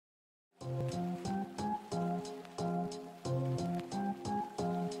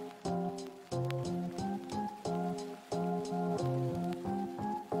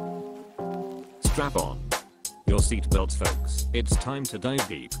Strap on your seatbelts, folks. It's time to dive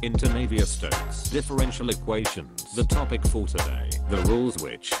deep into Navier-Stokes differential equations. The topic for today, the rules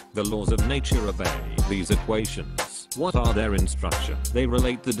which the laws of nature obey. These equations, what are their instructions? They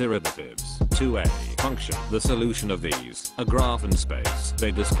relate the derivatives to a function. The solution of these, a graph in space.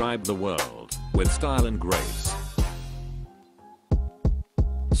 They describe the world with style and grace.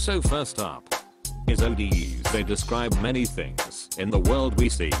 So first up is ODEs. They describe many things in the world we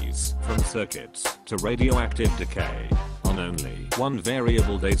seize, from circuits to radioactive decay, on only one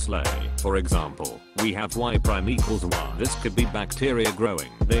variable they slay. For example, we have y prime equals 1. This could be bacteria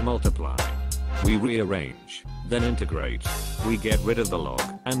growing. They multiply. We rearrange, then integrate. We get rid of the log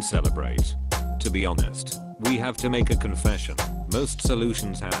and celebrate. To be honest, we have to make a confession. Most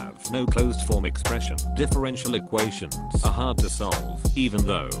solutions have no closed form expression. Differential equations are hard to solve, even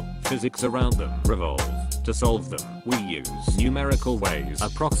though physics around them revolve. To solve them, we use numerical ways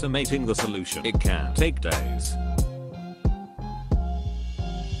approximating the solution. It can take days.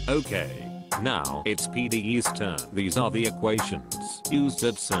 Okay, now it's PDE's turn. These are the equations used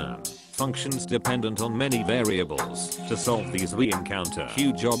at CERN. Functions dependent on many variables. To solve these we encounter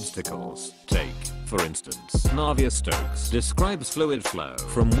huge obstacles. Take, for instance, Navier-Stokes describes fluid flow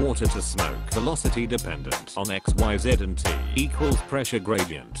from water to smoke. Velocity dependent on x, y, z and t equals pressure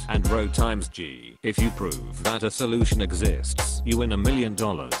gradient and rho times g. If you prove that a solution exists, you win $1 million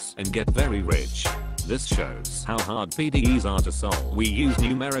and get very rich. This shows how hard PDEs are to solve. We use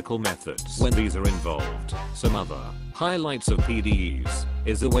numerical methods when these are involved. Some other highlights of PDEs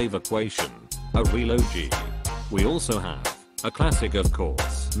is a wave equation, a real OG. We also have a classic, of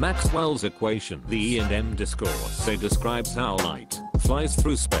course, Maxwell's equation, the E and M discourse. They describes how light flies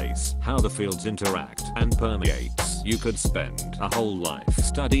through space, how the fields interact and permeates. You could spend a whole life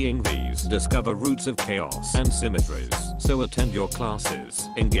studying these, discover roots of chaos and symmetries. So attend your classes,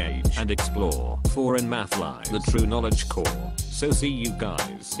 engage and explore, for in math lies the true knowledge core. So see you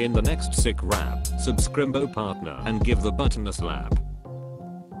guys in the next sick rap. Subscribo partner and give the button a slap.